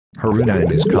Haruna and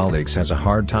his colleagues has a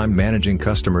hard time managing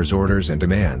customers' orders and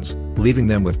demands, leaving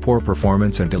them with poor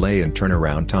performance and delay in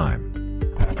turnaround time.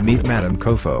 Meet Madam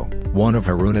Kofo, one of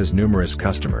Haruna's numerous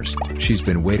customers. She's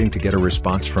been waiting to get a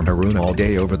response from Haruna all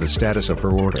day over the status of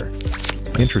her order.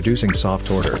 Introducing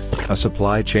Softorder, a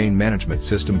supply chain management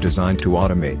system designed to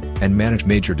automate and manage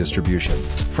major distribution,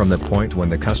 from the point when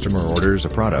the customer orders a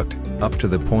product, up to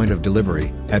the point of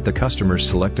delivery, at the customer's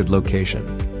selected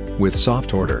location. With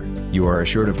Softorder, you are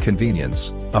assured of convenience,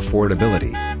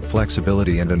 affordability,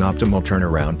 flexibility and an optimal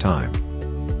turnaround time.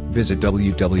 Visit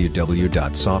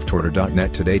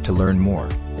www.softorder.net today to learn more.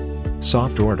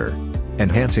 Softorder,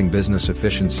 enhancing business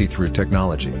efficiency through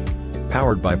technology.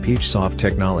 Powered by PeachSoft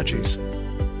Technologies.